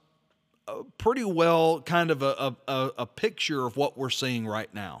a pretty well kind of a picture of what we're seeing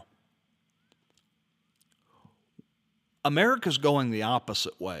right now. America's going the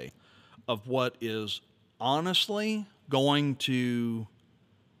opposite way of what is honestly going to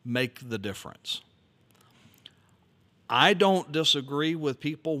make the difference. I don't disagree with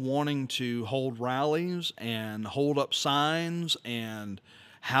people wanting to hold rallies and hold up signs and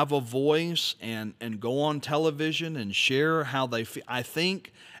have a voice and go on television and share how they feel. I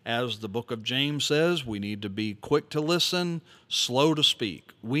think, as the book of James says, we need to be quick to listen, slow to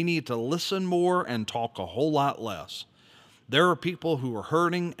speak. We need to listen more and talk a whole lot less. There are people who are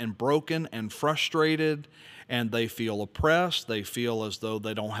hurting and broken and frustrated, and they feel oppressed. They feel as though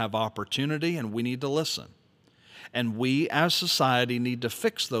they don't have opportunity, and we need to listen. And we as society need to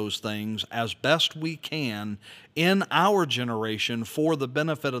fix those things as best we can in our generation for the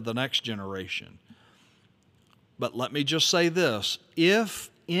benefit of the next generation. But let me just say this: if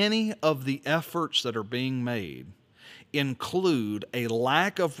any of the efforts that are being made include a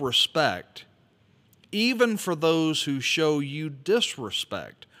lack of respect, even for those who show you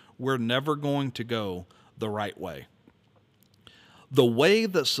disrespect, we're never going to go the right way. The way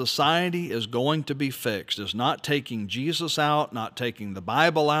that society is going to be fixed is not taking Jesus out, not taking the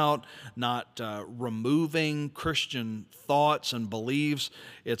Bible out, not removing Christian thoughts and beliefs.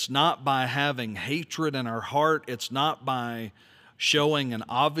 It's not by having hatred in our heart. It's not by showing an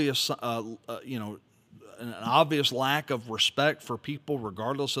obvious, an obvious lack of respect for people,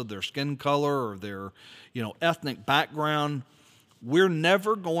 regardless of their skin color or their, ethnic background. We're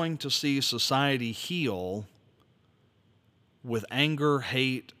never going to see society heal with anger,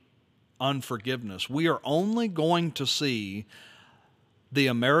 hate, unforgiveness. We are only going to see the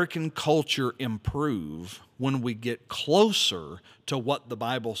American culture improve when we get closer to what the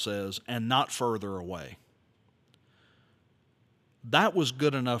Bible says and not further away. That was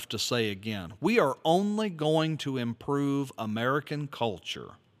good enough to say again. We are only going to improve American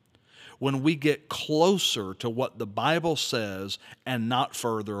culture when we get closer to what the Bible says and not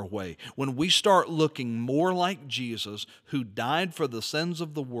further away. When we start looking more like Jesus, who died for the sins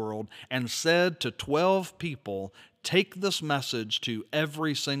of the world and said to 12 people, take this message to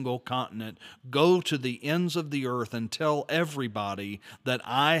every single continent, go to the ends of the earth and tell everybody that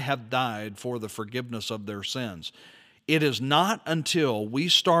I have died for the forgiveness of their sins. It is not until we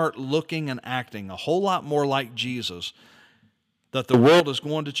start looking and acting a whole lot more like Jesus that the world is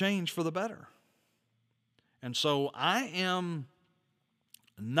going to change for the better. And so I am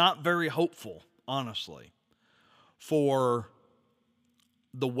not very hopeful, honestly, for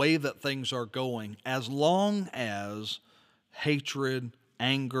the way that things are going, as long as hatred,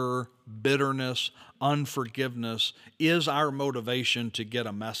 anger, bitterness, unforgiveness is our motivation to get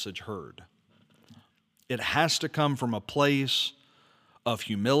a message heard. It has to come from a place of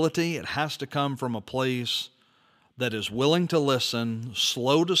humility. It has to come from a place that is willing to listen,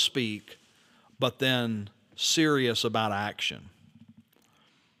 slow to speak, but then serious about action.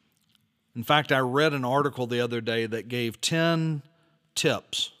 In fact, I read an article the other day that gave 10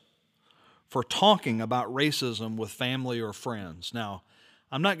 tips for talking about racism with family or friends. Now,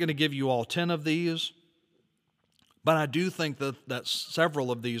 I'm not going to give you all 10 of these, but I do think that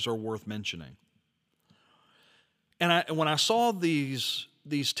several of these are worth mentioning. And when I saw these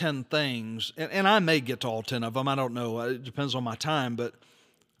 10 things, and I may get to all 10 of them, I don't know, it depends on my time, but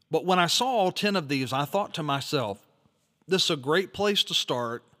when I saw all 10 of these, I thought to myself, this is a great place to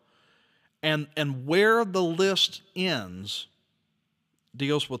start, and where the list ends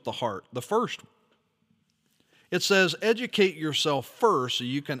deals with the heart. The first, it says, educate yourself first so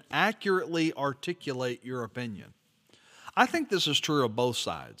you can accurately articulate your opinion. I think this is true of both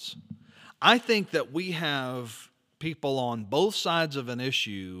sides. I think that we have people on both sides of an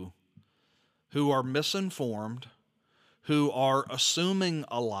issue who are misinformed, who are assuming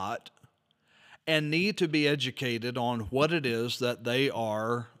a lot, and need to be educated on what it is that they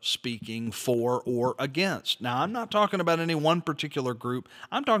are speaking for or against. Now, I'm not talking about any one particular group.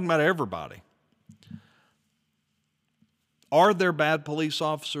 I'm talking about everybody. Are there bad police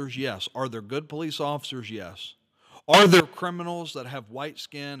officers? Yes. Are there good police officers? Yes. Are there criminals that have white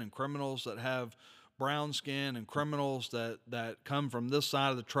skin and criminals that have brown skin and criminals that come from this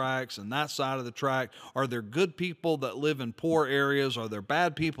side of the tracks and that side of the track? Are there good people that live in poor areas? Are there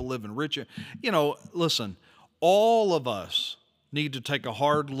bad people live in rich? Listen, all of us need to take a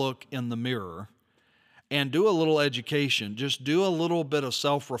hard look in the mirror and do a little education. Just do a little bit of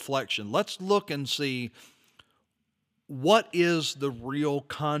self-reflection. Let's look and see what is the real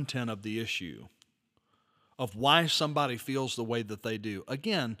content of the issue, of why somebody feels the way that they do.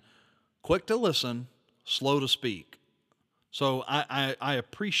 Again, quick to listen, slow to speak. So I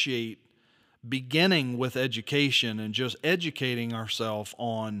appreciate beginning with education and just educating ourselves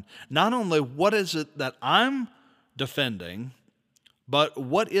on not only what is it that I'm defending, But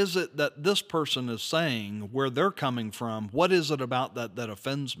what is it that this person is saying, where they're coming from? What is it about that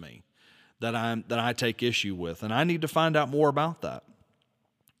offends me, that I take issue with? And I need to find out more about that.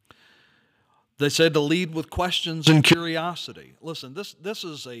 They said to lead with questions and curiosity. Listen, this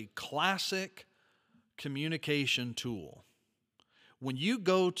is a classic communication tool. When you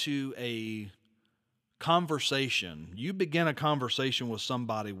go to a conversation, you begin a conversation with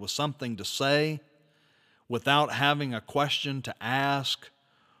somebody with something to say, without having a question to ask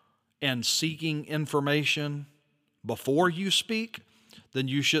and seeking information before you speak, then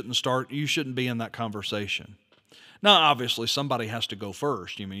you shouldn't be in that conversation. Now, obviously, somebody has to go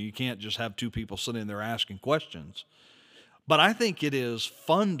first. I mean, you can't just have two people sitting there asking questions. But I think it is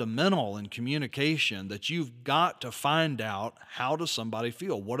fundamental in communication that you've got to find out, how does somebody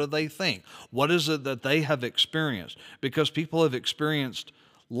feel? What do they think? What is it that they have experienced? Because people have experienced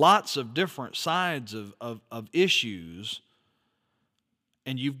lots of different sides of issues,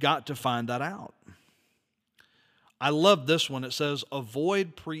 and you've got to find that out. I love this one. It says,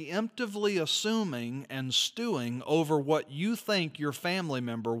 avoid preemptively assuming and stewing over what you think your family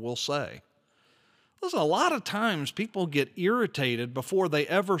member will say. Listen, a lot of times people get irritated before they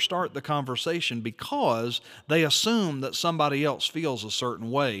ever start the conversation because they assume that somebody else feels a certain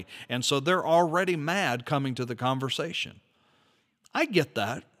way, and so they're already mad coming to the conversation. I get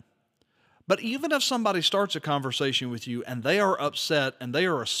that. But even if somebody starts a conversation with you and they are upset and they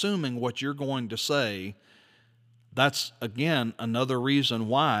are assuming what you're going to say, that's, again, another reason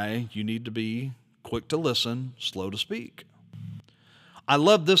why you need to be quick to listen, slow to speak. I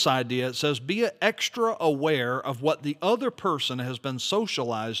love this idea. It says, be extra aware of what the other person has been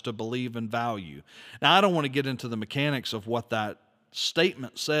socialized to believe and value. Now, I don't want to get into the mechanics of what that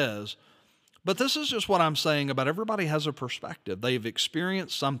statement says, but this is just what I'm saying about everybody has a perspective. They've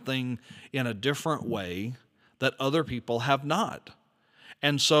experienced something in a different way that other people have not.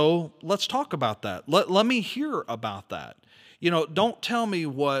 And so let's talk about that. Let me hear about that. Don't tell me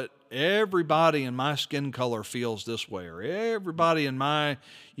what everybody in my skin color feels this way, or everybody in my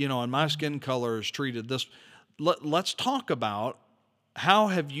skin color is treated this. Let's talk about, how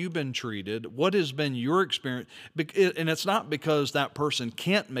have you been treated? What has been your experience? And it's not because that person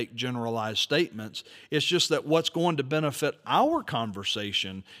can't make generalized statements. It's just that what's going to benefit our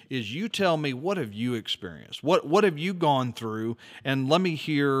conversation is you tell me, what have you experienced? What have you gone through? And let me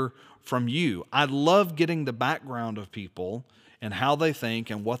hear from you. I love getting the background of people and how they think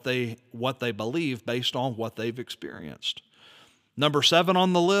and what they believe based on what they've experienced. Number 7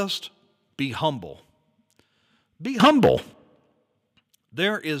 on the list, be humble. Be humble.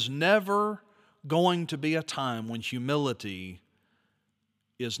 There is never going to be a time when humility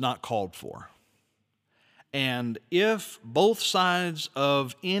is not called for. And if both sides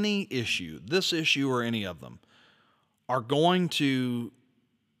of any issue, this issue or any of them, are going to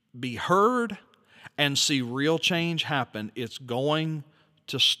be heard and see real change happen, it's going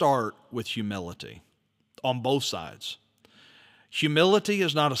to start with humility on both sides. Humility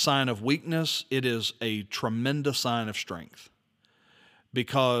is not a sign of weakness. It is a tremendous sign of strength.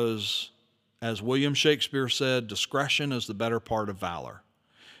 Because, as William Shakespeare said, discretion is the better part of valor.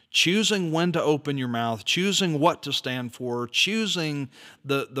 Choosing when to open your mouth, choosing what to stand for, choosing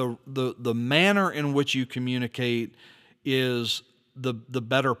the manner in which you communicate is the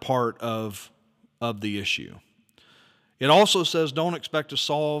better part of the issue. It also says don't expect to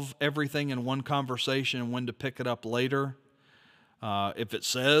solve everything in one conversation and when to pick it up later. If it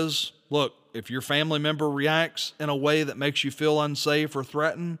says, look, if your family member reacts in a way that makes you feel unsafe or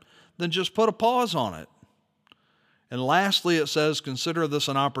threatened, then just put a pause on it. And lastly, it says, consider this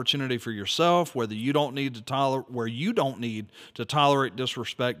an opportunity for yourself, where you don't need to tolerate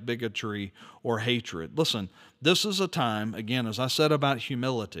disrespect, bigotry, or hatred. Listen, this is a time, again, as I said about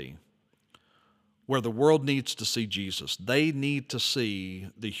humility, where the world needs to see Jesus. They need to see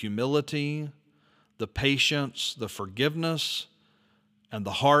the humility, the patience, the forgiveness, and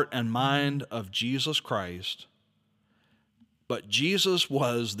the heart and mind of Jesus Christ. But Jesus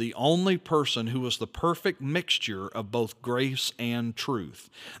was the only person who was the perfect mixture of both grace and truth.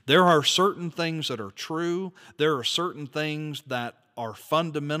 There are certain things that are true. There are certain things that are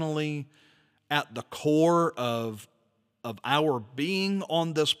fundamentally at the core of our being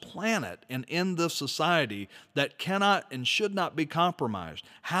on this planet and in this society that cannot and should not be compromised.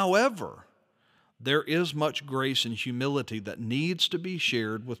 However, there is much grace and humility that needs to be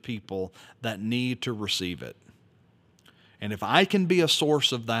shared with people that need to receive it. And if I can be a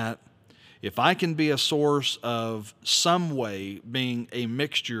source of that, if I can be a source of some way being a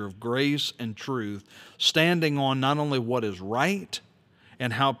mixture of grace and truth, standing on not only what is right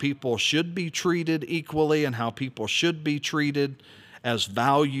and how people should be treated equally and how people should be treated as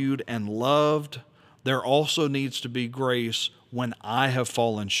valued and loved, there also needs to be grace when I have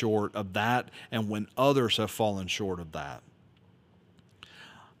fallen short of that and when others have fallen short of that.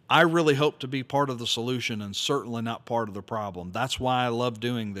 I really hope to be part of the solution and certainly not part of the problem. That's why I love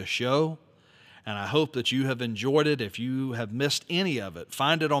doing this show, and I hope that you have enjoyed it. If you have missed any of it,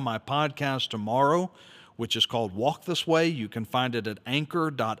 find it on my podcast tomorrow, which is called Walk This Way. You can find it at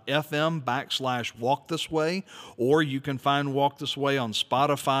anchor.fm/Walk This Way, or you can find Walk This Way on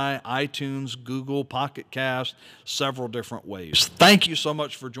Spotify, iTunes, Google, Pocket Cast, several different ways. Thank you so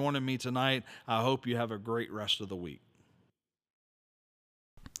much for joining me tonight. I hope you have a great rest of the week.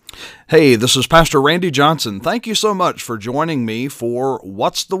 Hey, this is Pastor Randy Johnson. Thank you so much for joining me for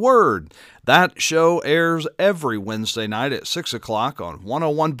What's the Word? That show airs every Wednesday night at 6 o'clock on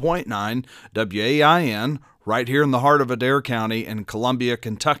 101.9 WAIN, right here in the heart of Adair County in Columbia,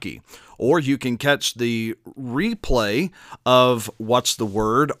 Kentucky. Or you can catch the replay of What's the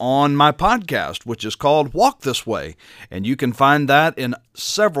Word on my podcast, which is called Walk This Way. And you can find that in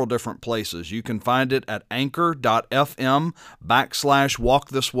several different places. You can find it at anchor.fm/Walk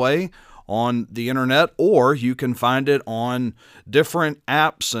This Way on the internet, or you can find it on different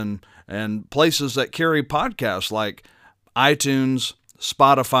apps and places that carry podcasts like iTunes,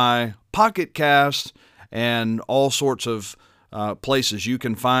 Spotify, Pocket Cast, and all sorts of places. You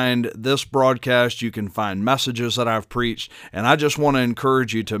can find this broadcast, you can find messages that I've preached, and I just want to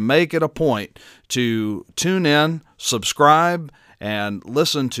encourage you to make it a point to tune in, subscribe, and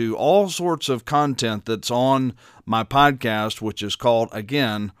listen to all sorts of content that's on my podcast, which is called,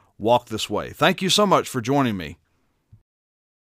 again, Walk This Way. Thank you so much for joining me.